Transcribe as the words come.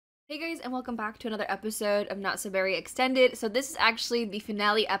Hey guys, and welcome back to another episode of Not So Very Extended. So this is actually the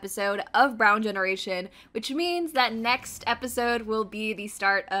finale episode of Brown Generation, which means that next episode will be the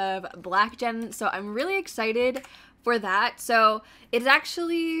start of Black Gen. So I'm really excited for that. So it's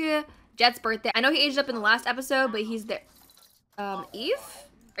actually Jet's birthday. I know he aged up in the last episode, but he's there. Eve?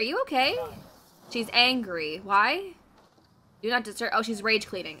 Are you okay? She's angry. Why? Do not disturb. Oh, she's rage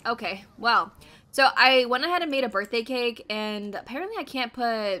cleaning. Okay, well. So I went ahead and made a birthday cake, and apparently I can't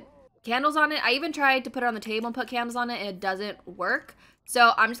put candles on it. I even tried to put it on the table and put candles on it, and it doesn't work.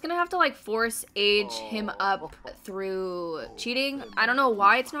 So I'm just gonna have to like force age him up through cheating. I don't know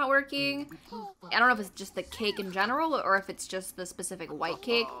why it's not working. I don't know if it's just the cake in general or if it's just the specific white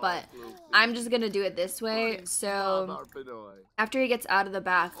cake, but I'm just gonna do it this way. So after he gets out of the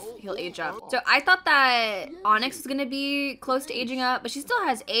bath, he'll age up. So I thought that Onyx was gonna be close to aging up, but she still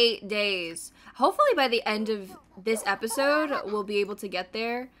has 8 days. Hopefully by the end of this episode, we'll be able to get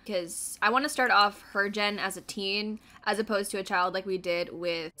there, because I want to start off her gen as a teen as opposed to a child like we did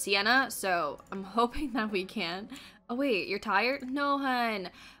with Sienna, so I'm hoping that we can. Oh wait, you're tired? No, hun.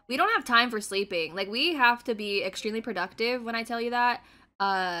 We don't have time for sleeping. Like, we have to be extremely productive when I tell you that.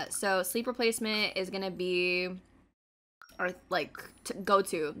 So sleep replacement is gonna be our, like,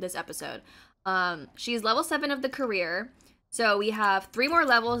 go-to this episode. She's level 7 of the career. So we have 3 more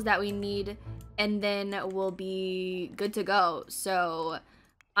levels that we need, and then we'll be good to go. So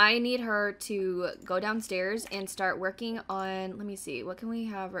I need her to go downstairs and start working on, let me see, what can we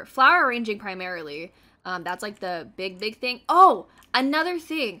have her? Flower arranging primarily. That's like the big thing. Oh, another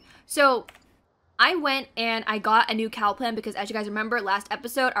thing. So I went and I got a new cowplant because, as you guys remember, last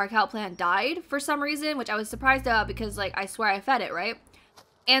episode, our cowplant died for some reason, which I was surprised about because, like, I swear I fed it, right?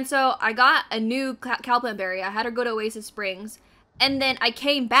 And so I got a new cowplant berry. I had her go to Oasis Springs, and then I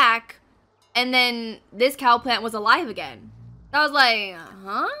came back, and then this cowplant was alive again. I was like,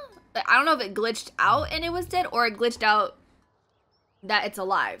 huh? I don't know if it glitched out and it was dead, or it glitched out that it's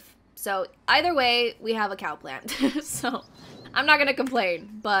alive. So either way, we have a cowplant. So I'm not gonna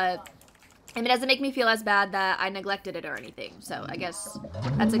complain, but it doesn't make me feel as bad that I neglected it or anything. So I guess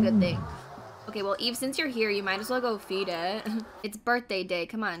that's a good thing. Okay, well, Eve, since you're here, you might as well go feed it. It's birthday day.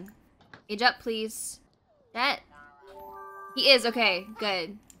 Come on. Age up, please. That. He is. Okay,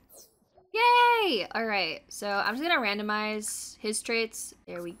 good. Yay! Alright, so I'm just gonna randomize his traits.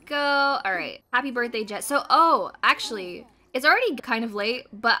 There we go. Alright. Happy birthday, Jet. So, oh, actually, it's already kind of late,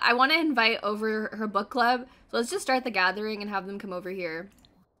 but I want to invite over her book club. So let's just start the gathering and have them come over here.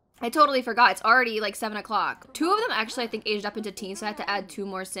 I totally forgot. It's already like 7 o'clock. 2 of them actually, I think, aged up into teens, so I had to add 2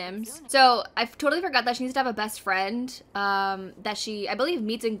 more Sims. So I totally forgot that she needs to have a best friend that she, I believe,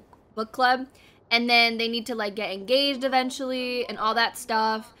 meets in book club. And then they need to like get engaged eventually and all that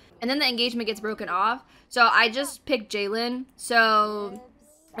stuff. And then the engagement gets broken off. So I just picked Jalen. So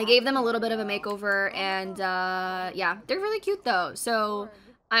I gave them a little bit of a makeover. And yeah, they're really cute though. So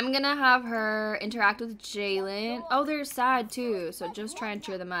I'm gonna have her interact with Jalen. Oh, they're sad too, so just try and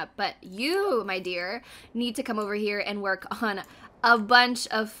cheer them up. But you, my dear, need to come over here and work on a bunch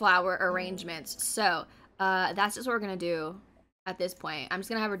of flower arrangements. So that's just what we're gonna do at this point. I'm just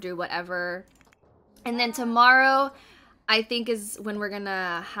gonna have her do whatever. And then tomorrow, I think, is when we're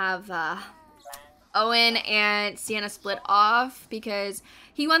gonna have Owen and Sienna split off, because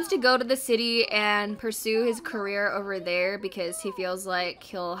he wants to go to the city and pursue his career over there because he feels like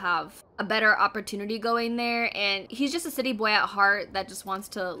he'll have a better opportunity going there, and he's just a city boy at heart that just wants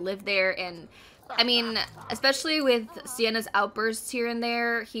to live there. And I mean, especially with Sienna's outbursts here and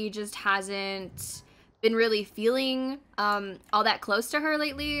there, he just hasn't been really feeling all that close to her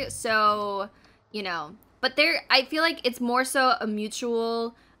lately. So, you know, but I feel like it's more so a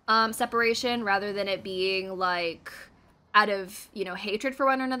mutual separation rather than it being like out of, you know, hatred for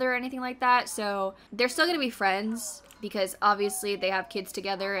one another or anything like that. So they're still gonna be friends because obviously they have kids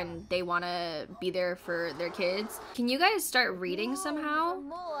together and they want to be there for their kids. Can you guys start reading somehow?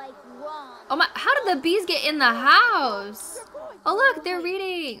 Oh my, how did the bees get in the house? Oh look, they're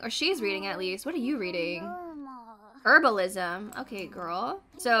reading, or she's reading at least. What are you reading? Herbalism. Okay, girl.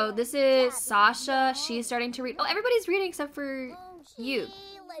 So this is Sasha. She's starting to read. Oh, everybody's reading except for you.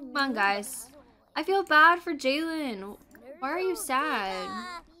 Come on, guys. I feel bad for Jalen. Why are you sad?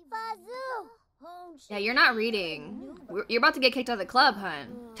 Yeah, you're not reading. You're about to get kicked out of the club, hun.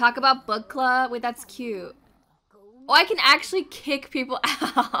 Talk about book club. Wait, that's cute. Oh, I can actually kick people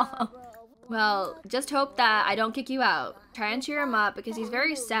out. Well, just hope that I don't kick you out. Try and cheer him up because he's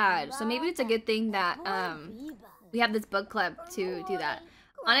very sad. So maybe it's a good thing that we have this book club to do that.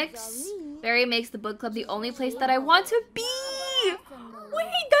 Onyx Berry makes the book club the only place that I want to be. Wait,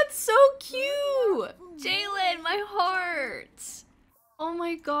 that's so cute. Jalen, my heart. Oh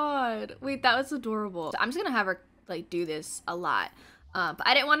my god. Wait, that was adorable. So I'm just gonna have her like do this a lot. But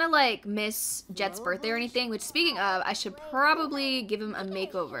I didn't want to like miss Jet's birthday or anything, which speaking of, I should probably give him a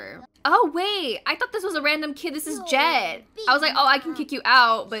makeover. Oh wait, I thought this was a random kid. This is Jet. I was like, oh, I can kick you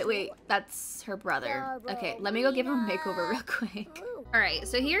out, but wait, that's her brother. Okay, let me go give him a makeover real quick. All right,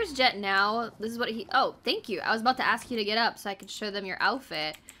 so here's Jet now. This is what he, oh, thank you. I was about to ask you to get up so I could show them your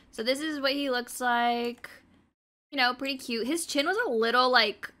outfit. So this is what he looks like. You know, pretty cute. His chin was a little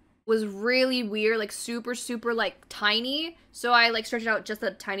like, was really weird, like super like tiny, so I like stretched it out just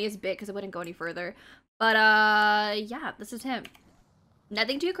the tiniest bit because it wouldn't go any further. But yeah, this is him.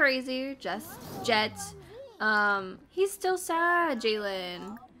 Nothing too crazy, just Jet. He's still sad,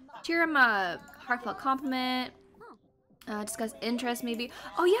 Jalen. Cheer him up. Heartfelt compliment. Discuss interest maybe.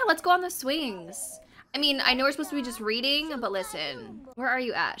 Oh yeah, let's go on the swings. I mean, I know we're supposed to be just reading, but listen, where are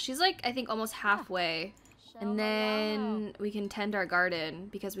you at? She's like, I think almost halfway. And then we can tend our garden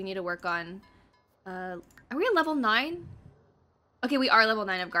because we need to work on, are we at level 9? Okay, we are level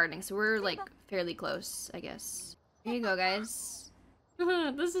 9 of gardening, so we're like fairly close, I guess. Here you go, guys.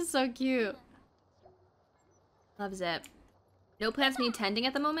 This is so cute. Loves it. No plants need tending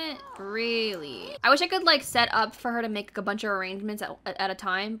at the moment? Really? I wish I could like set up for her to make a bunch of arrangements at a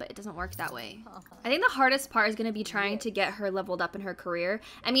time, but it doesn't work that way. I think the hardest part is going to be trying to get her leveled up in her career.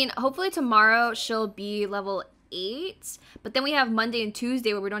 I mean, hopefully tomorrow she'll be level 8, but then we have Monday and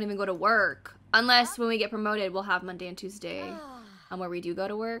Tuesday where we don't even go to work. Unless when we get promoted, we'll have Monday and Tuesday where we do go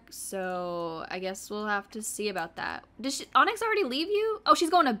to work. So I guess we'll have to see about that. Did Onyx already leave you? Oh,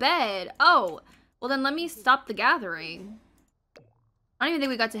 she's going to bed. Oh, well then let me stop the gathering. I don't even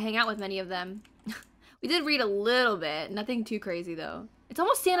think we got to hang out with many of them. We did read a little bit. Nothing too crazy, though. It's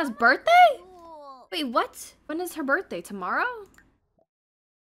almost Sienna's birthday? Wait, what? When is her birthday? Tomorrow?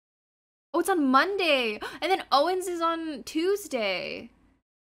 Oh, it's on Monday. And then Owen's is on Tuesday.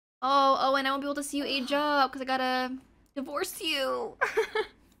 Oh, Owen, I won't be able to see you age up because I gotta divorce you.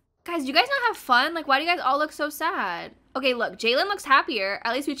 Guys, do you guys not have fun? Like, why do you guys all look so sad? Okay, look, Jalen looks happier.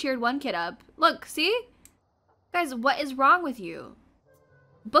 At least we cheered one kid up. Look, see? Guys, what is wrong with you?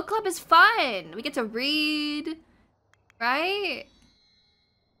 Book club is fun. We get to read, right?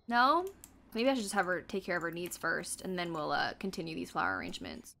 No? Maybe I should just have her take care of her needs first, and then we'll continue these flower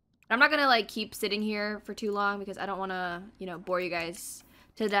arrangements. I'm not gonna like keep sitting here for too long because I don't want to, you know, bore you guys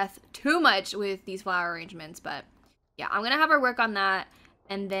to death too much with these flower arrangements. But yeah, I'm gonna have her work on that,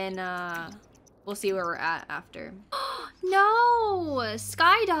 and then we'll see where we're at after. No,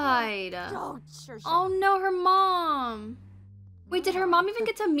 Sky died. Oh no, her mom. Wait, did her mom even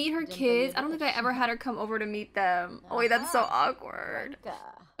get to meet her kids? I don't think I ever had her come over to meet them. Oh wait, that's so awkward.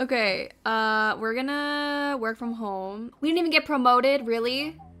 Okay, we're gonna work from home. We didn't even get promoted,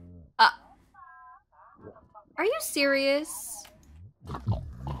 really? Are you serious?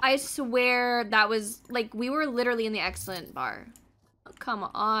 I swear that was, like, we were literally in the excellent bar. Oh, come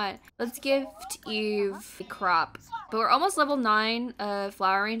on. Let's gift Eve a crop. But we're almost level 9 of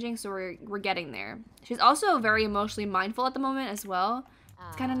flower arranging, so we're getting there. She's also very emotionally mindful at the moment as well.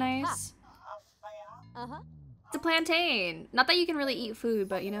 It's kind of nice. It's a plantain. Not that you can really eat food,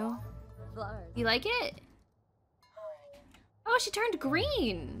 but you know. You like it? Oh, she turned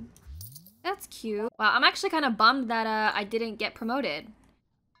green. That's cute. Wow, I'm actually kind of bummed that I didn't get promoted.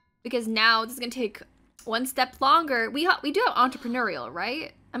 Because now this is gonna take one step longer. We do have entrepreneurial,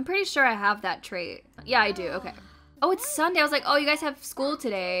 right? I'm pretty sure I have that trait. Yeah, I do, okay. Oh, it's Sunday. I was like, oh, you guys have school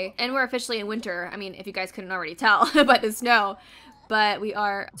today. And we're officially in winter. I mean, if you guys couldn't already tell by the snow. But we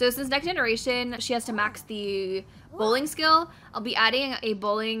are. So since next generation, she has to max the bowling skill. I'll be adding a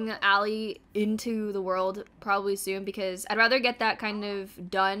bowling alley into the world probably soon because I'd rather get that kind of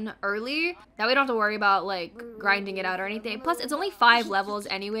done early. That way we don't have to worry about like grinding it out or anything. Plus, it's only 5 levels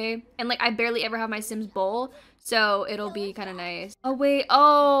anyway. And like I barely ever have my Sims bowl. So it'll be kind of nice. Oh, wait.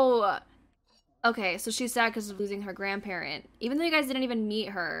 Oh. Okay, so she's sad because of losing her grandparent. Even though you guys didn't even meet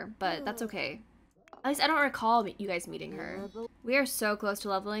her, but that's okay. At least I don't recall you guys meeting her. We are so close to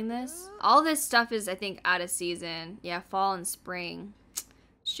leveling this. All this stuff is, I think, out of season. Yeah, fall and spring.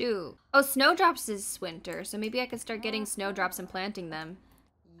 Shoot. Oh, snowdrops is winter, so maybe I could start getting snowdrops and planting them.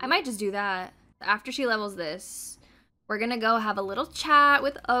 I might just do that. After she levels this, we're gonna go have a little chat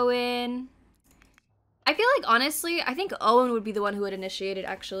with Owen. I feel like, honestly, I think Owen would be the one who would initiate it,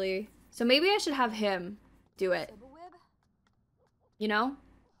 actually. So maybe I should have him do it. You know?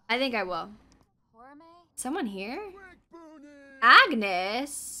 I think I will. Someone here?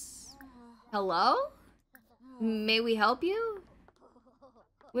 Agnes? Hello? May we help you?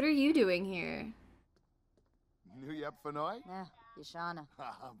 What are you doing here?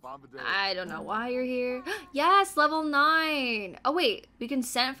 I don't know why you're here. Yes, level 9. Oh wait, we can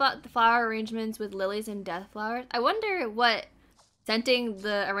scent the flower arrangements with lilies and death flowers. I wonder what scenting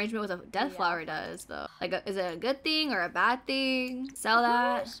the arrangement with a death flower does, though. Like, is it a good thing or a bad thing? Sell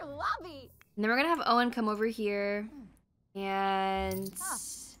that. And then we're gonna have Owen come over here and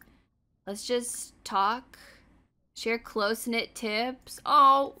let's just talk, share close-knit tips.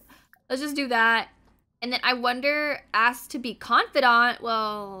 Oh, let's just do that. And then I wonder, ask to be confidant.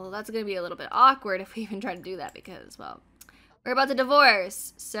 Well, that's gonna be a little bit awkward if we even try to do that because, well, we're about to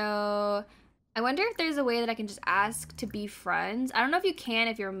divorce. So I wonder if there's a way that I can just ask to be friends. I don't know if you can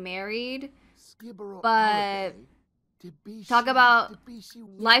if you're married, but talk about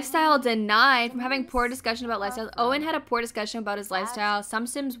lifestyle denied from having poor discussion about lifestyle. Owen had a poor discussion about his lifestyle. Some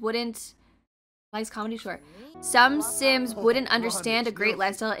Sims wouldn't, likes comedy short. Some Sims wouldn't understand a great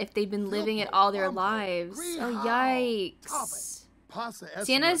lifestyle if they'd been living it all their lives. Oh, yikes.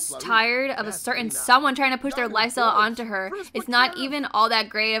 Sienna's tired of a certain someone trying to push their lifestyle onto her. It's not even all that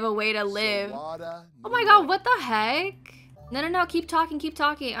great of a way to live. Oh my god, what the heck? No, keep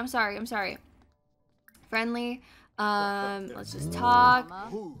talking. I'm sorry. Friendly. Let's just talk.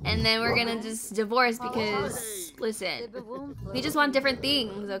 And then we're gonna just divorce because, listen, we just want different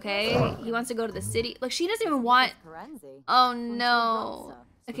things, okay? He wants to go to the city. Look, she doesn't even want... Oh no.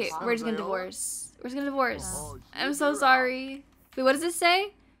 Okay, we're just gonna divorce. I'm so sorry. Wait, what does this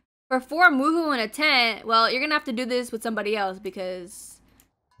say? For 4 muhu in a tent, well, you're gonna have to do this with somebody else because...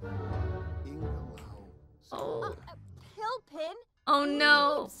 Oh. Oh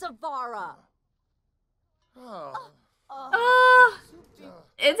no. Oh,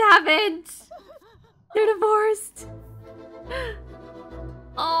 it's happened. They're divorced.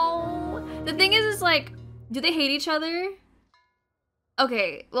 Oh, the thing is like, do they hate each other?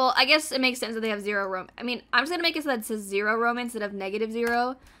 Okay, well, I guess it makes sense that they have 0 romance. I mean, I'm just gonna make it so that it says 0 romance instead of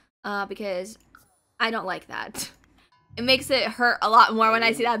 -0, because I don't like that. It makes it hurt a lot more when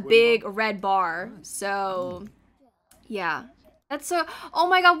I see that big red bar. So, yeah. That's so... Oh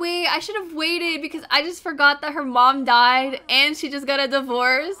my god, wait, I should have waited because I just forgot that her mom died and she just got a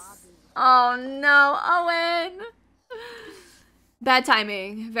divorce. Oh no, Owen. Bad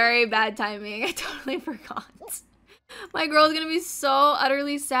timing. Very bad timing. I totally forgot. My girl's gonna be so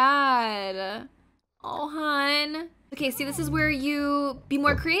utterly sad. Oh, hun. Okay, see, this is where you be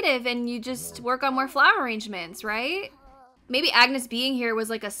more creative and you just work on more flower arrangements, right? Maybe Agnes being here was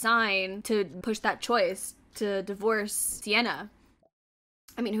like a sign to push that choice to divorce Sienna.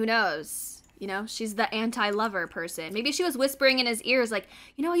 I mean, who knows? You know, she's the anti-lover person. Maybe she was whispering in his ears like,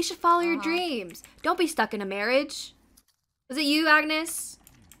 you know, you should follow your dreams. Don't be stuck in a marriage. Was it you, Agnes?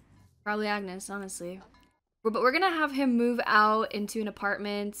 Probably Agnes, honestly. But we're gonna have him move out into an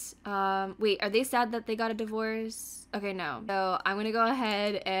apartment. Wait, are they sad that they got a divorce? Okay, no. So I'm gonna go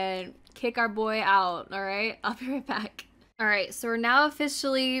ahead and kick our boy out, all right? I'll be right back. All right, so we're now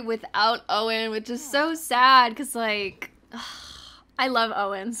officially without Owen, which is so sad because, like... I love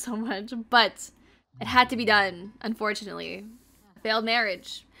Owen so much, but it had to be done, unfortunately. Failed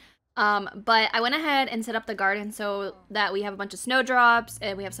marriage. But I went ahead and set up the garden so that we have a bunch of snowdrops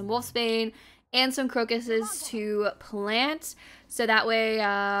and we have some wolfsbane and some crocuses to plant. So that way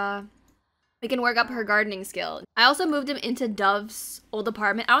we can work up her gardening skill. I also moved him into Dove's old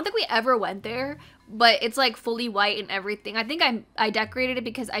apartment. I don't think we ever went there, but it's like fully white and everything. I think I decorated it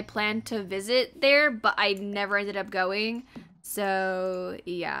because I planned to visit there, but I never ended up going. So,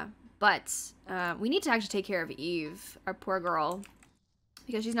 yeah. But we need to actually take care of Eve, our poor girl,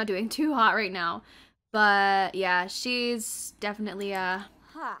 because she's not doing too hot right now. But, yeah, she's definitely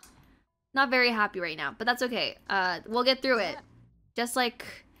not very happy right now. But that's okay. We'll get through it. Just like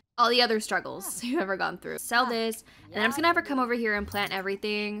all the other struggles you've ever gone through. Sell this, and then I'm just gonna have her come over here and plant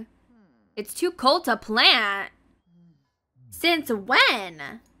everything. It's too cold to plant. Since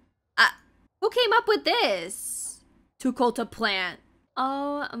when? Who came up with this? Too cold to plant.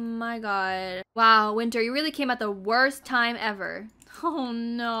 Oh my god. Wow, Winter, you really came at the worst time ever. Oh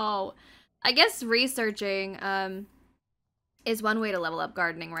no. I guess researching is one way to level up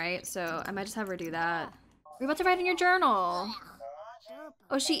gardening, right? So I might just have her do that. We're about to write in your journal.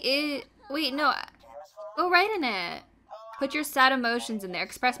 Oh, she is... Wait, no. Go write in it. Put your sad emotions in there.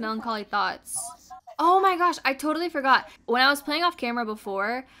 Express melancholy thoughts. Oh my gosh, I totally forgot. When I was playing off camera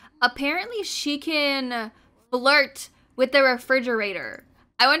before, apparently she can flirt with the refrigerator.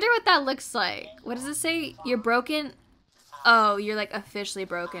 I wonder what that looks like. What does it say? You're broken? Oh, you're like officially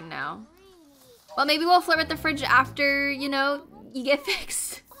broken now. Well, maybe we'll flirt with the fridge after, you know, you get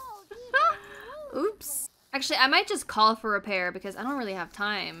fixed. Oops. Actually, I might just call for repair because I don't really have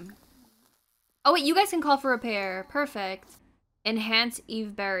time. Oh wait, you guys can call for repair. Perfect. Enhance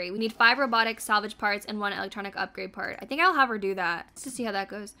Eve Berry. We need 5 robotic salvage parts and 1 electronic upgrade part. I think I'll have her do that. Just to see how that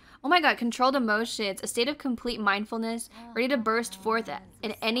goes. Oh my god, controlled emotions. A state of complete mindfulness, ready to burst forth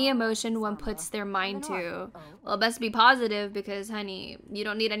in any emotion one puts their mind to. Well, best be positive because, honey, you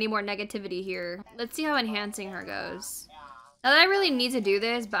don't need any more negativity here. Let's see how enhancing her goes. Not that I really need to do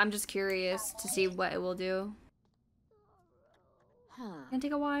this, but I'm just curious to see what it will do. Gonna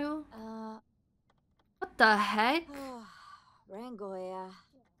take a while. What the heck?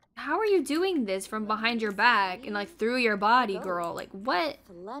 How are you doing this from behind your back and like through your body, girl? Like what?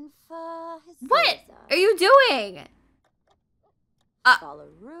 What are you doing?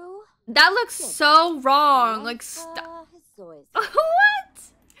 That looks so wrong. Like what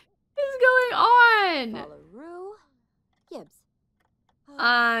is going on?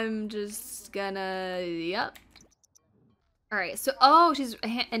 I'm just gonna, yep. Alright, so, oh, she's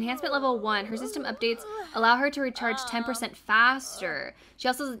enhancement level 1. Her system updates allow her to recharge 10% faster. She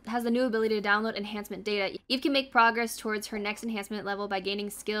also has the new ability to download enhancement data. Eve can make progress towards her next enhancement level by gaining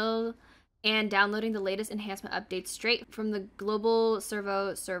skill and downloading the latest enhancement updates straight from the global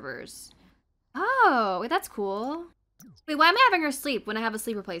servo servers. Oh, wait, that's cool. Wait, why am I having her sleep when I have a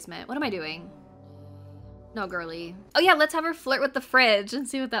sleep replacement? What am I doing? No, girly. Oh yeah, let's have her flirt with the fridge and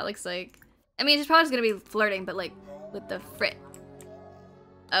see what that looks like. I mean, she's probably just gonna be flirting, but like, with the frit.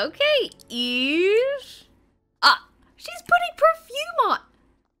 Okay, Eve. Ah, she's putting perfume on.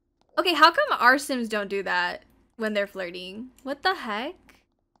 Okay, how come our Sims don't do that when they're flirting? What the heck?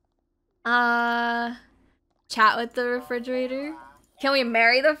 Chat with the refrigerator. Can we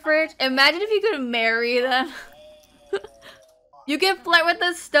marry the fridge? Imagine if you could marry them. You can flirt with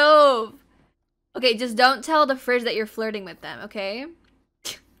the stove. Okay, just don't tell the fridge that you're flirting with them, okay?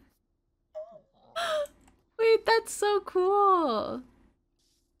 Wait, that's so cool.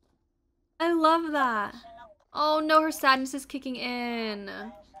 I love that. Oh no, her sadness is kicking in.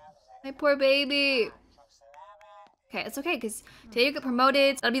 My poor baby. Okay, it's okay, because today you get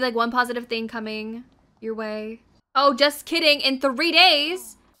promoted. That'll be like one positive thing coming your way. Oh, just kidding. In 3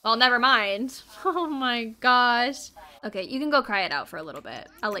 days? Well, never mind. Oh my gosh. Okay, you can go cry it out for a little bit.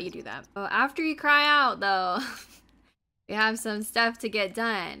 I'll let you do that. Oh, after you cry out, though, we have some stuff to get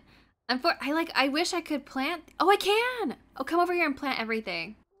done. I wish I could plant. Oh, I can. Oh, come over here and plant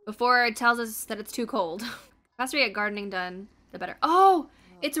everything before it tells us that it's too cold. The faster we get gardening done, the better. Oh,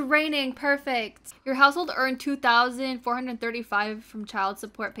 it's raining. Perfect. Your household earned $2,435 from child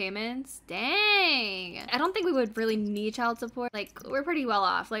support payments. Dang. I don't think we would really need child support. Like, we're pretty well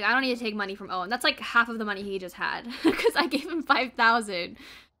off. Like, I don't need to take money from Owen. That's like half of the money he just had because I gave him $5,000.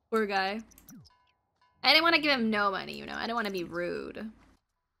 Poor guy. I didn't want to give him no money, you know. I didn't want to be rude.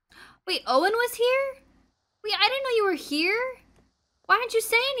 Wait, Owen was here? Wait, I didn't know you were here. Why didn't you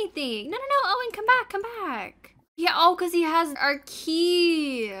say anything? No, Owen, come back, come back. Yeah, oh, because he has our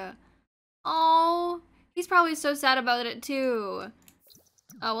key. Oh, he's probably so sad about it too.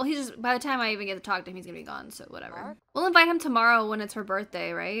 Oh, well, he's just, by the time I even get to talk to him, he's gonna be gone, so whatever. We'll invite him tomorrow when it's her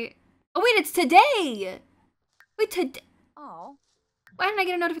birthday, right? Oh, wait, it's today. Wait, today? Oh. Why didn't I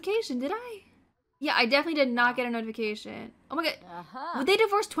get a notification? Did I? Yeah, I definitely did not get a notification. Oh my god. Were they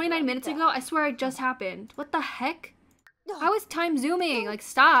divorced 29 minutes ago? I swear it just happened. What the heck? How is time zooming? Like,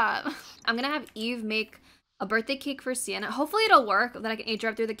 stop. I'm gonna have Eve make a birthday cake for Sienna. Hopefully it'll work, that I can age her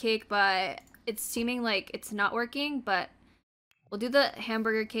up through the cake, but it's seeming like it's not working, but we'll do the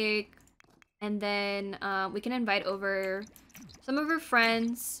hamburger cake, and then we can invite over some of her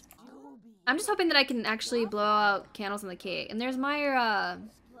friends. I'm just hoping that I can actually blow out candles on the cake. And there's Myra.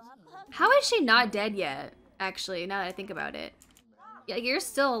 How is she not dead yet, actually, now that I think about it? Yeah, you're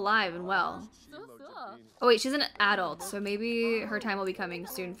still alive and well. Oh wait, she's an adult, so maybe her time will be coming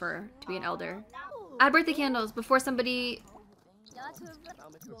soon to be an elder. Add birthday candles before somebody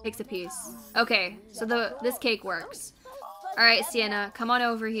takes a piece. Okay, so this cake works. Alright, Sienna, come on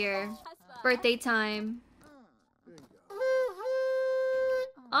over here. Birthday time.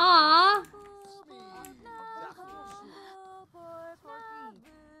 Aww.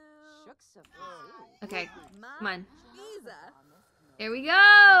 Okay, come on. Here we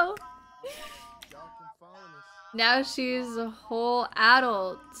go! Now she's a whole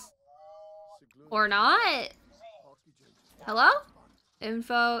adult. Or not? Hello?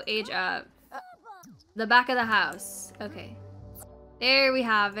 Info, age up. The back of the house. Okay. There we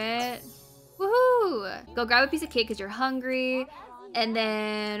have it. Woohoo! Go grab a piece of cake because you're hungry. And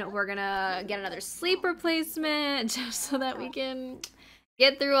then we're gonna get another sleep replacement just so that we can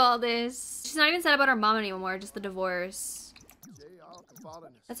get through all this. She's not even sad about her mom anymore, just the divorce.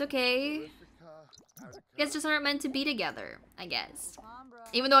 That's okay. You guys just aren't meant to be together, I guess.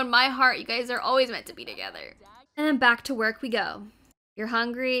 Even though in my heart, you guys are always meant to be together. And then back to work we go. You're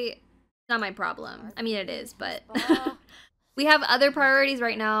hungry? Not my problem. I mean, it is, but we have other priorities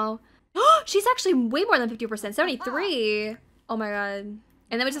right now. She's actually way more than 50%, 73. Oh my god. And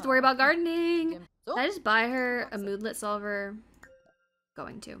then we just have to worry about gardening. Did I just buy her a moodlet solver?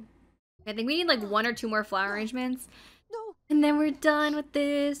 Going to. I think we need like 1 or 2 more flower arrangements. And then we're done with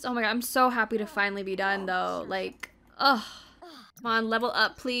this. Oh my god, I'm so happy to finally be done though. Like, ugh. Come on, level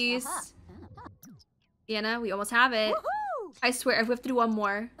up, please. Sienna, we almost have it. I swear, if we have to do 1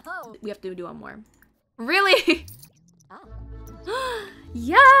 more, we have to do 1 more. Really?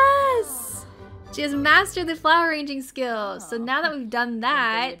 Yes! She has mastered the flower arranging skills. So now that we've done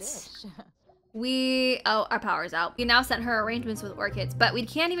that, oh, our power's out. We now sent her arrangements with orchids, but we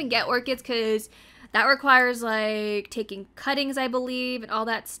can't even get orchids because that requires like taking cuttings, I believe, and all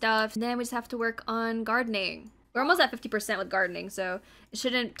that stuff. And then we just have to work on gardening. We're almost at 50% with gardening, so it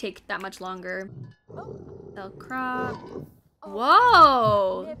shouldn't take that much longer. Sell crop.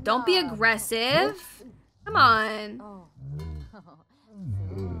 Whoa! Don't be aggressive. Come on.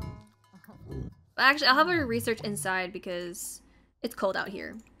 Actually, I'll have her research inside because it's cold out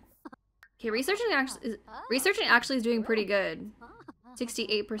here. Okay, researching actually is doing pretty good.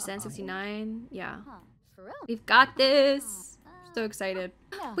 68%, 69. Yeah. We've got this. So excited.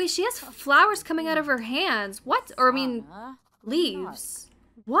 Wait, she has flowers coming out of her hands. What? Or I mean, leaves.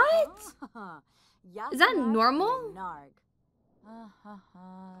 What? Is that normal?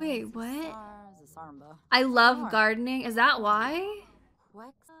 Wait, what? I love gardening. Is that why?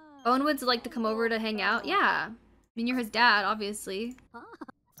 Owen would like to come over to hang out? Yeah. I mean, you're his dad, obviously.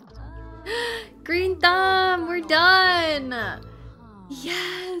 Green thumb! We're done!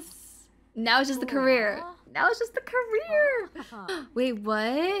 Yes! Now it's just the career. Now it's just the career! Wait,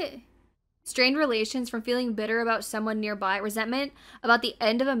 what? Strained relations from feeling bitter about someone nearby. Resentment about the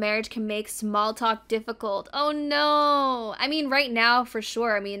end of a marriage can make small talk difficult. Oh no! I mean, right now, for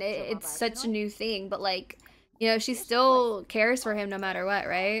sure. I mean, it's such a new thing, but like, you know, she still cares for him no matter what,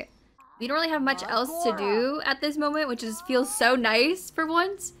 right? We don't really have much else to do at this moment, which feels so nice for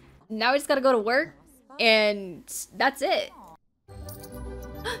once. Now we just gotta go to work, and that's it.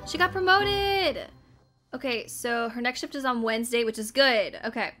 She got promoted! Okay, so her next shift is on Wednesday, which is good.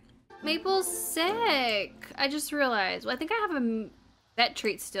 Okay. Maple's sick. I just realized. Well, I think I have a vet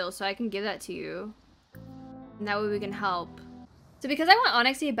treat still, so I can give that to you. And that way we can help. So because I want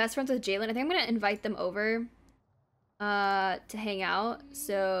Onyx to be best friends with Jalen, I think I'm gonna invite them over to hang out.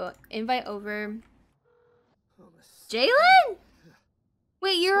 So invite over Jalen?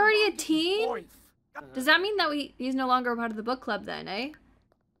 Wait, you're already a teen? Does that mean that he's no longer a part of the book club then, eh?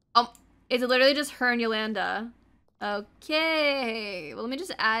 Is it literally just her and Yolanda? Okay, well, let me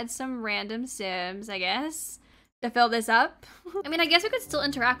just add some random Sims, I guess, to fill this up. I mean, I guess we could still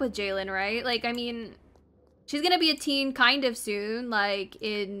interact with Jalen, right? Like, I mean, she's gonna be a teen kind of soon, like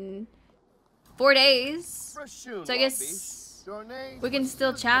in 4 days. So I guess we can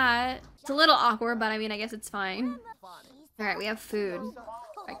still chat. It's a little awkward, but I mean, I guess it's fine. All right, we have food.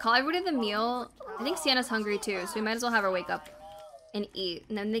 All right, call everybody to the meal. I think Sienna's hungry too, so we might as well have her wake up and eat,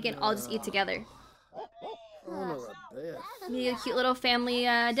 and then they can all just eat together. Be a cute little family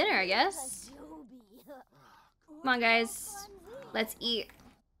dinner, I guess. Come on, guys. Let's eat.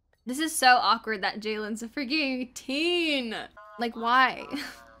 This is so awkward that Jalen's a freaking teen. Like, why?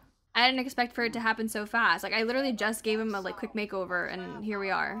 I didn't expect for it to happen so fast. Like, I literally just gave him a like quick makeover, and here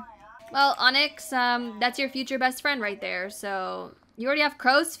we are. Well, Onyx, that's your future best friend right there. So, you already have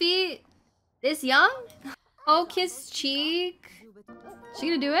crow's feet? This young? Oh, kiss cheek. She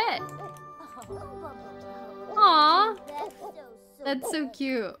gonna do it? Aww. That's so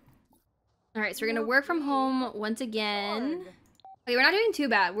cute. Alright, so we're gonna work from home once again. Okay, we're not doing too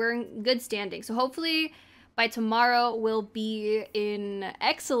bad. We're in good standing. So hopefully by tomorrow we'll be in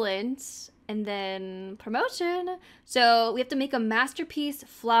excellent and then promotion. So we have to make a masterpiece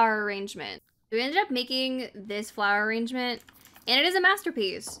flower arrangement. So we ended up making this flower arrangement and it is a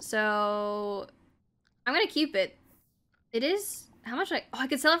masterpiece. So I'm gonna keep it. It is, how much I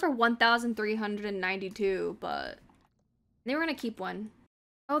could sell it for 1,392, but they were gonna keep one.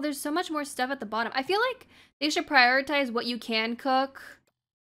 Oh, there's so much more stuff at the bottom. I feel like they should prioritize what you can cook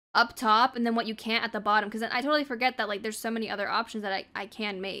up top and then what you can't at the bottom, because then I totally forget that like there's so many other options that I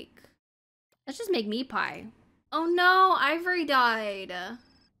can make. Let's just make meat pie. Oh no, Ivory died.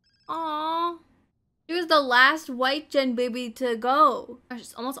 Aww. She was the last white gen baby to go. Gosh,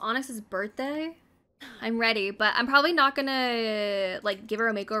 it's almost Onyx's birthday. I'm ready, but I'm probably not gonna like give her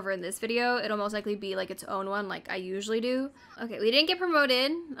a makeover in this video. It'll most likely be like its own one like I usually do. Okay, we didn't get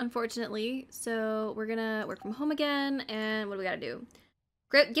promoted, unfortunately, so we're gonna work from home again, and what do we gotta do?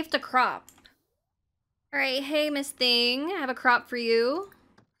 Gift a crop. All right, hey, Miss Thing. I have a crop for you.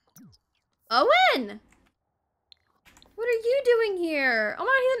 Owen! What are you doing here? Oh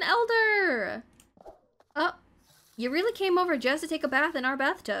my, he's an elder! Oh, you really came over just to take a bath in our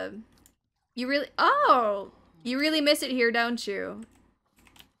bathtub. You really- oh! You really miss it here, don't you?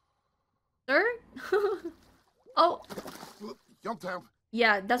 Sir? Oh.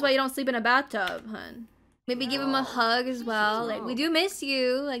 Yeah, that's why you don't sleep in a bathtub, hun. Maybe give him a hug as well. Like, we do miss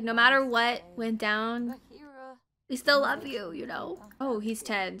you. Like, no matter what went down, we still love you, you know? Oh, he's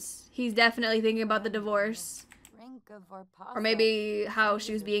tense. He's definitely thinking about the divorce. Or maybe how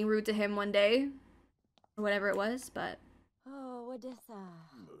she was being rude to him one day. Or whatever it was, but...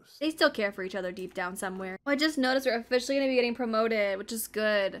 they still care for each other deep down somewhere. Oh, I just noticed we're officially gonna be getting promoted, which is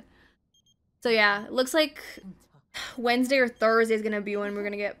good. So yeah, it looks like Wednesday or Thursday is gonna be when we're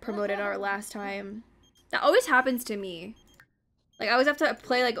gonna get promoted our last time. That always happens to me. Like, I always have to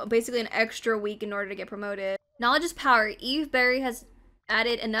play, like, basically an extra week in order to get promoted. Knowledge is power. Eve Berry has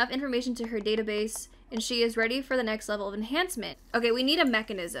added enough information to her database, and she is ready for the next level of enhancement. Okay, we need a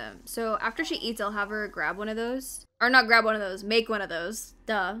mechanism. So after she eats, I'll have her grab one of those. Or not grab one of those, make one of those.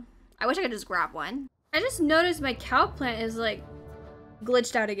 Duh. I wish I could just grab one. I just noticed my cowplant is, like,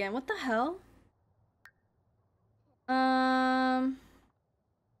 glitched out again. What the hell?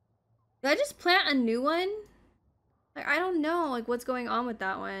 Did I just plant a new one? Like, I don't know, like, what's going on with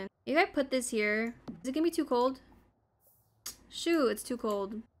that one. Maybe I put this here. Is it gonna be too cold? Shoot, it's too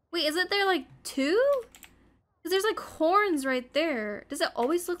cold. Wait, isn't there, like, two? Because there's, like, horns right there. Does it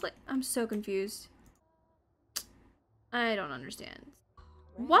always look like... I'm so confused. I don't understand.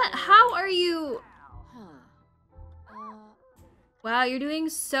 What? How are you... Wow, you're doing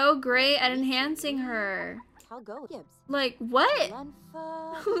so great at enhancing her. Like, what?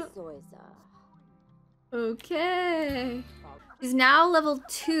 Okay. She's now level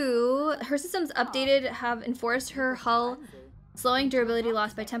 2. Her systems updated have enforced her hull, slowing durability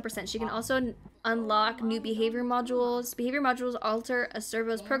loss by 10%. She can also unlock new behavior modules. Behavior modules alter a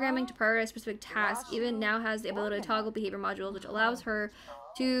servo's programming to prioritize specific tasks. Even now has the ability to toggle behavior modules, which allows her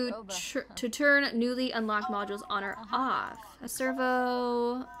to turn newly unlocked modules on or off. A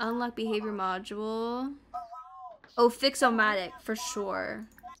servo, unlock behavior module. Oh, Fix-O-Matic, for sure.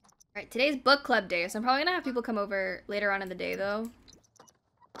 Alright, today's book club day, so I'm probably gonna have people come over later on in the day, though.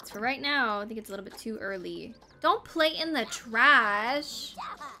 So for right now, I think it's a little bit too early. Don't play in the trash!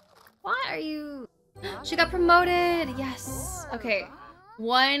 Why are you... She got promoted! Yes! Okay,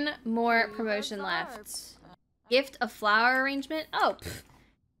 one more promotion left. Gift a flower arrangement? Oh, pff.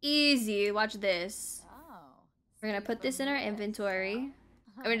 Easy. Watch this. We're gonna put this in our inventory.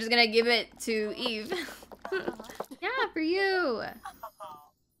 And we're just gonna give it to Eve. Yeah, for you!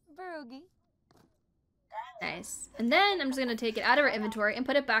 Nice. And then I'm just gonna take it out of our inventory and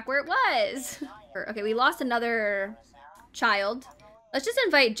put it back where it was. Okay, we lost another child. Let's just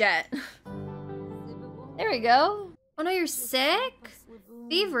invite Jet. There we go. Oh no, you're sick?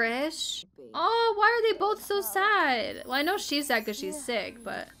 Feverish? Oh, why are they both so sad? Well, I know she's sad because she's sick,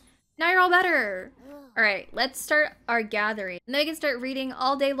 but now you're all better. Alright, let's start our gathering. And then we can start reading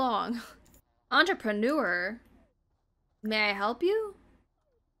all day long. Entrepreneur? May I help you?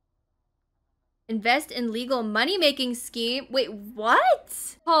 Invest in legal money-making scheme. Wait,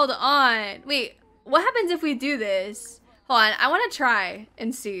 what? Hold on. Wait, what happens if we do this? Hold on, I want to try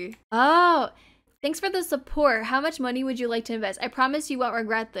and see. Oh, thanks for the support. How much money would you like to invest? I promise you won't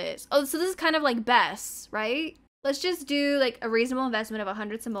regret this. Oh, so this is kind of like Bess, right? Let's just do like a reasonable investment of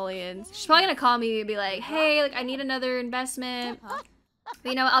 100 simoleons. She's probably gonna call me and be like, hey, like I need another investment. But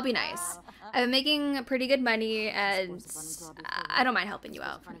you know what? I'll be nice. I've been making pretty good money and I don't mind helping you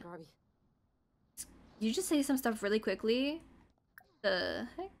out. You just say some stuff really quickly. The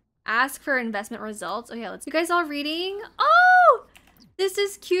heck? Ask for investment results. Okay, let's. You guys all reading? Oh, this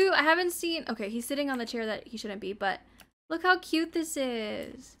is cute. I haven't seen. Okay, he's sitting on the chair that he shouldn't be, but look how cute this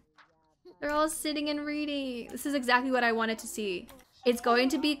is. They're all sitting and reading. This is exactly what I wanted to see. It's going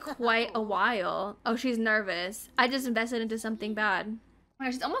to be quite a while. Oh, she's nervous. I just invested into something bad. Oh my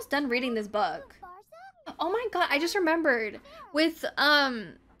gosh, she's almost done reading this book. Oh my god, I just remembered. With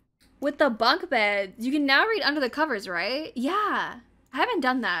the bunk bed, you can now read under the covers, right? Yeah. I haven't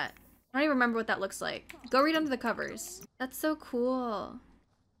done that. I don't even remember what that looks like. Go read under the covers. That's so cool.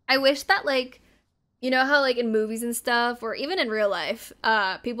 I wish that, like, you know how, like, in movies and stuff, or even in real life,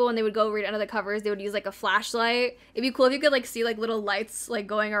 people, when they would go read under the covers, they would use, like, a flashlight. It'd be cool if you could, like, see, like, little lights, like,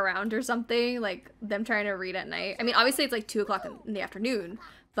 going around or something, like, them trying to read at night. I mean, obviously, it's, like, 2 o'clock in the afternoon,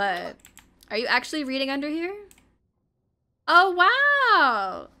 but are you actually reading under here? Oh,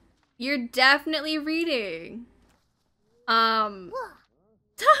 wow! You're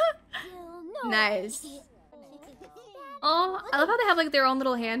Nice. Oh, I love how they have like their own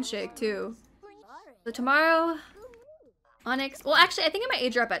little handshake too. So tomorrow, Onyx. Well, actually, I think I might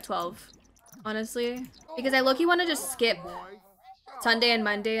age her up at 12. Honestly, because I low-key want to just skip Sunday and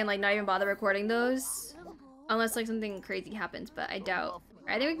Monday and like not even bother recording those, unless like something crazy happens. But I doubt.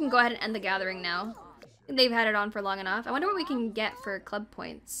 I think we can go ahead and end the gathering now. They've had it on for long enough. I wonder what we can get for club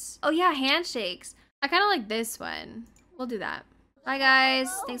points. Oh yeah, handshakes. I kind of like this one. We'll do that. Bye guys.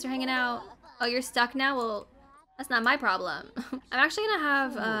 Thanks for hanging out. Oh, you're stuck now? Well, that's not my problem. I'm actually gonna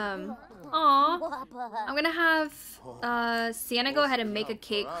have, I'm gonna have, Sienna go ahead and make a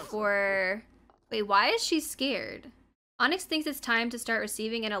cake for... Wait, why is she scared? Onyx thinks it's time to start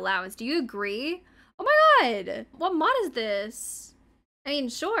receiving an allowance. Do you agree? Oh my god! What mod is this? I mean,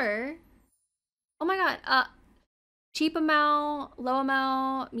 sure. Oh my god, cheap amount, low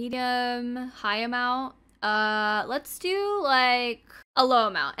amount, medium, high amount. Let's do like a low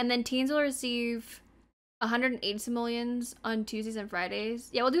amount, and then teens will receive 180 simoleons on Tuesdays and Fridays.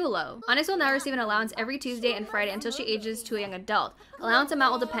 Yeah, we'll do a low. Onyx will now receive an allowance every Tuesday and Friday until she ages to a young adult. Allowance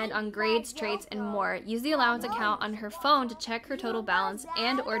amount will depend on grades, traits, and more. Use the allowance account on her phone to check her total balance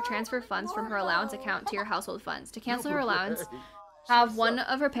and or transfer funds from her allowance account to your household funds. To cancel her allowance, have one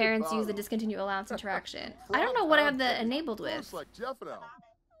of her parents use the discontinue allowance interaction. I don't know what I have that enabled with.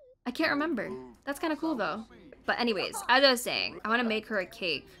 I can't remember. That's kind of cool though. But anyways, as I was saying, I want to make her a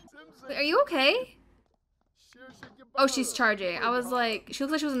cake. Wait, are you okay? Oh, she's charging. I was like, she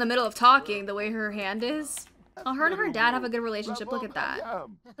looks like she was in the middle of talking the way her hand is. Oh, her and her dad have a good relationship. Look at that.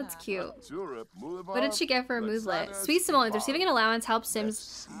 That's cute. What did she get for a movelet? Sweet simoleons. Receiving an allowance helps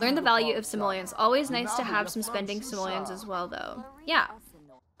Sims learn the value of simoleons. Always nice to have some spending simoleons as well, though. Yeah.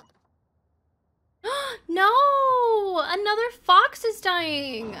 No! Another fox is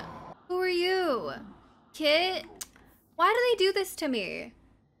dying! Who are you? Kit? Why do they do this to me?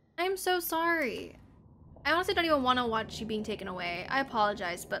 I'm so sorry. I honestly don't even want to watch you being taken away. I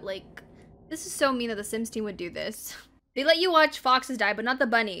apologize, but like, this is so mean that the Sims team would do this. They let you watch foxes die, but not the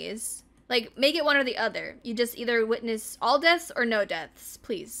bunnies. Like, make it one or the other. You just either witness all deaths or no deaths,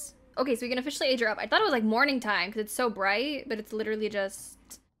 please. Okay, so we can officially age her up. I thought it was like morning time because it's so bright, but it's literally just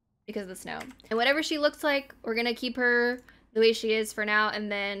because of the snow. And whatever she looks like, we're gonna keep her the way she is for now,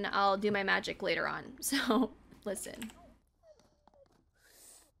 and then I'll do my magic later on. So, listen.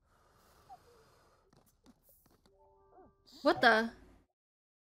 What the?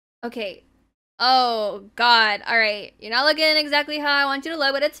 Okay. Oh, God. All right. You're not looking exactly how I want you to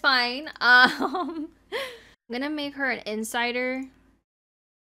look, but it's fine. I'm gonna make her an insider.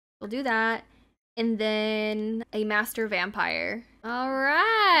 We'll do that. And then a master vampire. All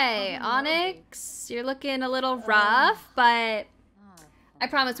right. Onyx, you're looking a little rough, but I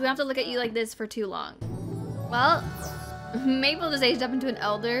promise we don't have to look at you like this for too long. Well, Maple just aged up into an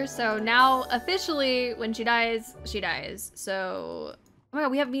elder, so now officially when she dies, she dies. So, oh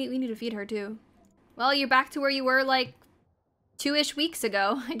my god, we need to feed her too. Well, you're back to where you were like 2-ish weeks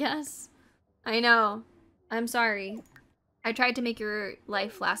ago, I guess. I know. I'm sorry. I tried to make your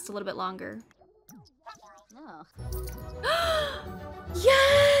life last a little bit longer.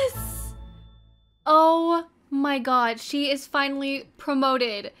 Yes! Oh my god, she is finally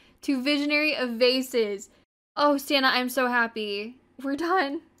promoted to Visionary of Vases. Oh, Sienna, I'm so happy. We're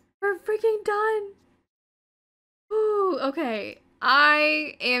done. We're freaking done. Ooh, okay.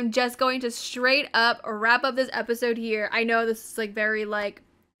 I am just going to straight up wrap up this episode here. I know this is like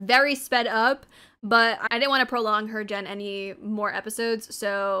very sped up, but I didn't want to prolong her gen any more episodes.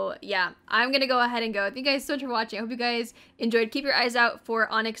 So yeah, I'm gonna go ahead and go. Thank you guys so much for watching. I hope you guys enjoyed. Keep your eyes out for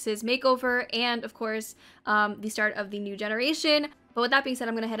Onyx's makeover and of course, the start of the new generation. But with that being said,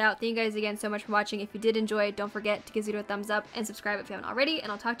 I'm gonna head out. Thank you guys again so much for watching. If you did enjoy, don't forget to give this video a thumbs up and subscribe if you haven't already.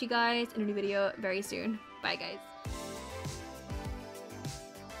 And I'll talk to you guys in a new video very soon. Bye guys.